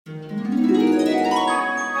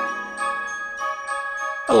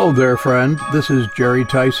Hello there, friend. This is Jerry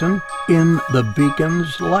Tyson in The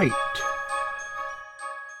Beacon's Light.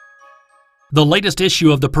 The latest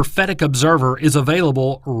issue of the Prophetic Observer is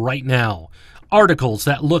available right now. Articles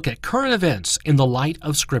that look at current events in the light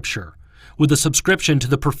of Scripture. With a subscription to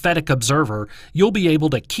the Prophetic Observer, you'll be able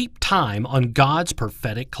to keep time on God's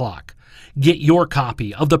prophetic clock. Get your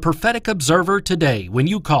copy of the Prophetic Observer today when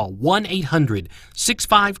you call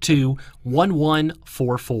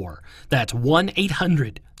 1-800-652-1144. That's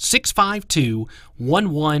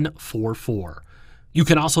 1-800-652-1144. You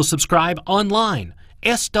can also subscribe online,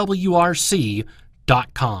 swrc.com.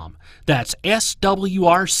 That's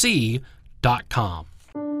swrc.com.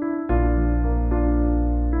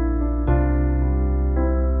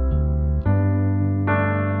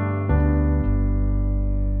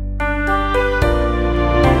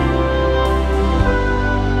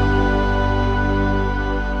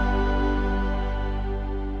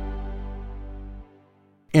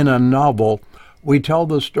 In a novel, we tell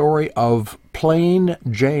the story of Plain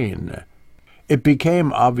Jane. It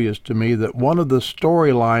became obvious to me that one of the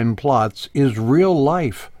storyline plots is real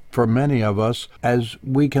life for many of us, as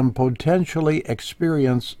we can potentially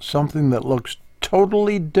experience something that looks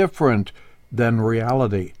totally different than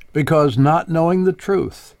reality, because not knowing the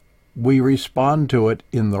truth, we respond to it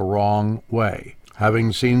in the wrong way,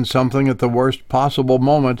 having seen something at the worst possible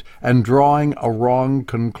moment and drawing a wrong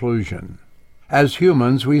conclusion. As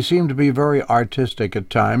humans, we seem to be very artistic at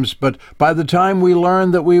times, but by the time we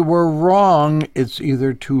learn that we were wrong, it's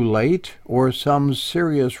either too late or some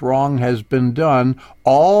serious wrong has been done,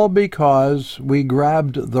 all because we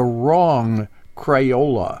grabbed the wrong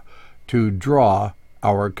Crayola to draw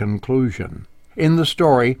our conclusion. In the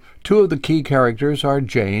story, two of the key characters are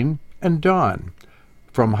Jane and Don.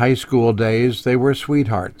 From high school days, they were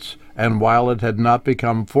sweethearts, and while it had not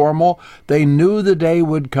become formal, they knew the day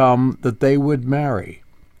would come that they would marry.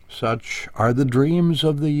 Such are the dreams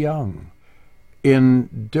of the young.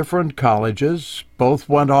 In different colleges, both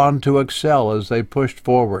went on to excel as they pushed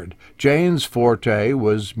forward. Jane's forte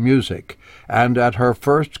was music, and at her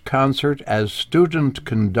first concert as student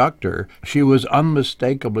conductor, she was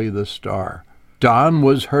unmistakably the star. Don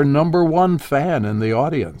was her number one fan in the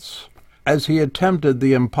audience. As he attempted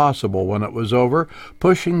the impossible when it was over,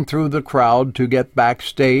 pushing through the crowd to get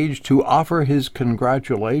backstage to offer his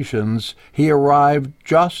congratulations, he arrived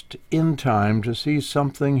just in time to see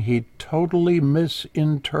something he totally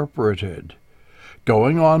misinterpreted.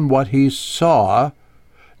 Going on what he saw,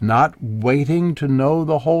 not waiting to know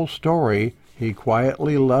the whole story, he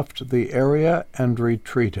quietly left the area and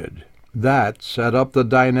retreated. That set up the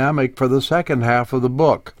dynamic for the second half of the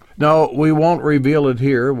book. No, we won't reveal it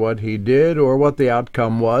here, what he did or what the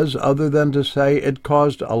outcome was, other than to say it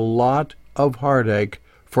caused a lot of heartache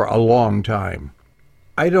for a long time.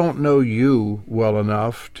 I don't know you well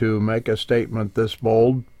enough to make a statement this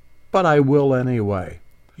bold, but I will anyway.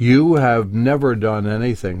 You have never done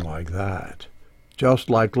anything like that.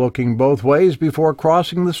 Just like looking both ways before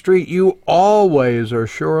crossing the street, you always are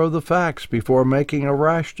sure of the facts before making a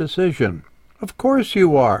rash decision. Of course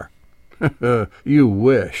you are. You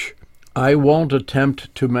wish. I won't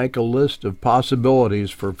attempt to make a list of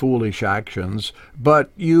possibilities for foolish actions,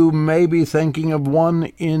 but you may be thinking of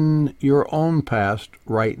one in your own past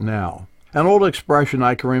right now. An old expression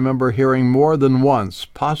I can remember hearing more than once,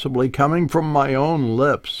 possibly coming from my own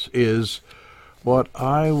lips, is, "What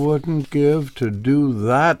I wouldn't give to do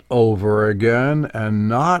that over again and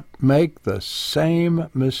not make the same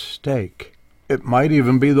mistake." It might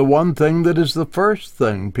even be the one thing that is the first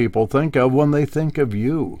thing people think of when they think of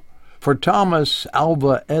you. For Thomas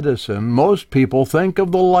Alva Edison, most people think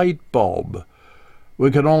of the light bulb. We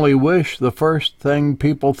can only wish the first thing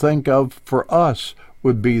people think of for us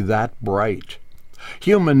would be that bright.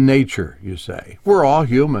 Human nature, you say. We're all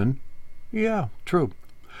human. Yeah, true.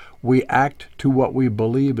 We act to what we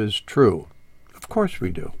believe is true. Of course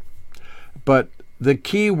we do. But the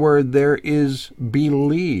key word there is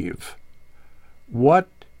believe. What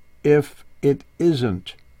if it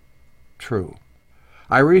isn't true?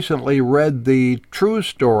 I recently read the true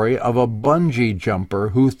story of a bungee jumper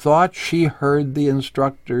who thought she heard the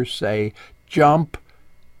instructor say, "Jump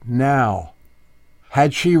now."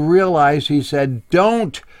 Had she realized he said,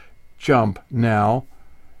 "Don't jump now,"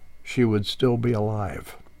 she would still be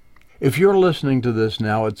alive. If you're listening to this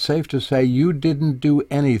now, it's safe to say you didn't do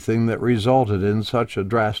anything that resulted in such a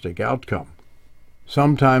drastic outcome.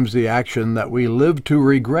 Sometimes the action that we live to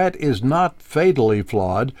regret is not fatally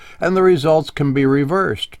flawed, and the results can be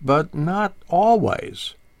reversed, but not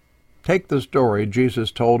always. Take the story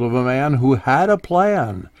Jesus told of a man who had a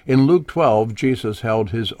plan. In Luke 12, Jesus held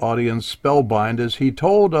his audience spellbound as he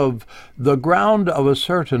told of the ground of a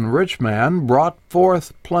certain rich man brought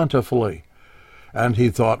forth plentifully. And he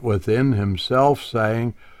thought within himself,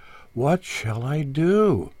 saying, "What shall I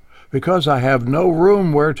do? Because I have no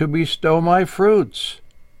room where to bestow my fruits."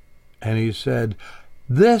 And he said,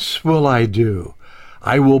 "This will I do.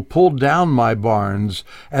 I will pull down my barns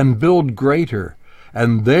and build greater,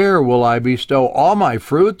 and there will I bestow all my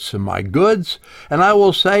fruits and my goods, and I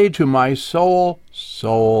will say to my soul,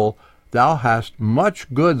 Soul, thou hast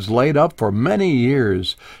much goods laid up for many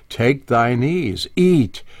years. Take thine ease,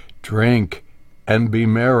 eat, drink, and be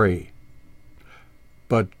merry."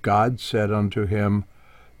 But God said unto him,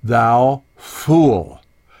 "Thou fool,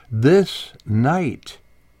 this night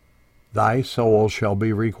thy soul shall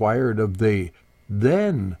be required of thee.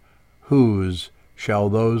 Then whose shall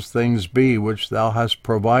those things be which thou hast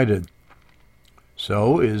provided?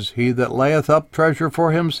 So is he that layeth up treasure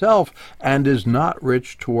for himself, and is not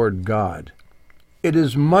rich toward God." It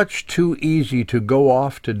is much too easy to go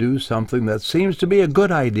off to do something that seems to be a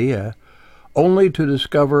good idea, only to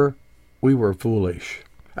discover we were foolish,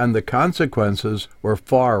 and the consequences were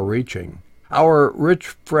far-reaching. Our rich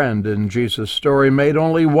friend in Jesus' story made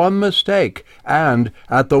only one mistake, and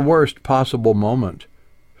at the worst possible moment.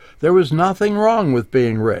 There was nothing wrong with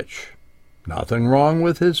being rich. Nothing wrong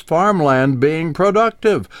with his farmland being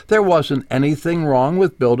productive. There wasn't anything wrong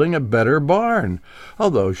with building a better barn,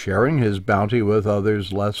 although sharing his bounty with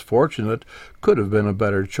others less fortunate could have been a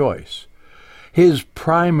better choice. His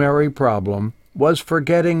primary problem was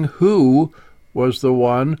forgetting who was the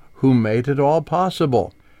one who made it all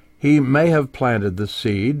possible. He may have planted the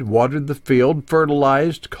seed, watered the field,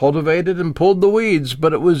 fertilized, cultivated, and pulled the weeds,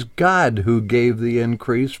 but it was God who gave the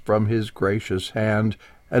increase from his gracious hand,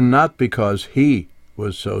 and not because he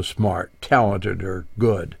was so smart, talented, or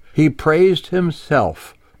good. He praised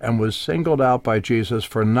himself and was singled out by Jesus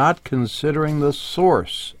for not considering the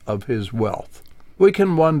source of his wealth. We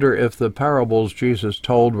can wonder if the parables Jesus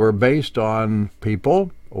told were based on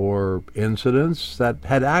people or incidents that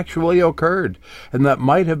had actually occurred and that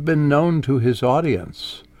might have been known to his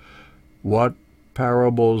audience. What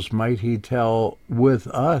parables might he tell with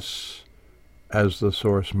us as the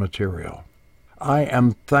source material? I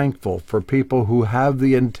am thankful for people who have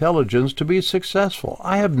the intelligence to be successful.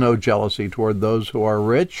 I have no jealousy toward those who are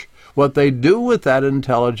rich. What they do with that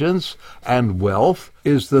intelligence and wealth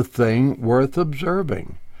is the thing worth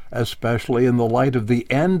observing, especially in the light of the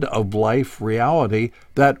end-of-life reality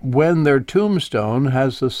that when their tombstone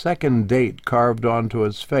has the second date carved onto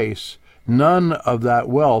its face, none of that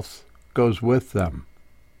wealth goes with them.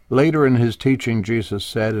 Later in his teaching, Jesus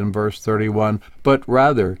said in verse 31, "But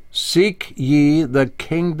rather seek ye the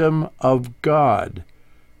kingdom of God,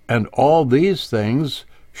 and all these things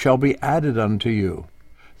shall be added unto you."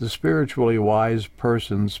 The spiritually wise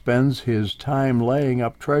person spends his time laying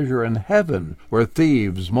up treasure in heaven, where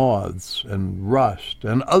thieves, moths, and rust,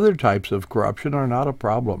 and other types of corruption are not a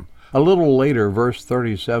problem. A little later, verse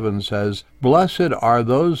 37 says, "Blessed are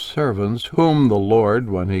those servants whom the Lord,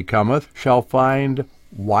 when he cometh, shall find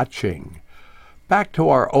watching." Back to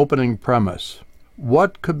our opening premise.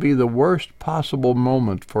 What could be the worst possible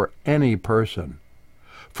moment for any person?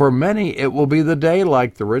 For many, it will be the day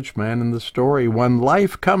like the rich man in the story, when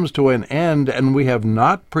life comes to an end and we have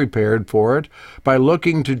not prepared for it by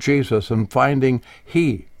looking to Jesus and finding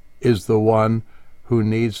he is the one who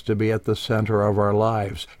needs to be at the center of our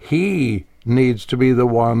lives. He needs to be the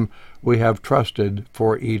one we have trusted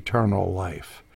for eternal life.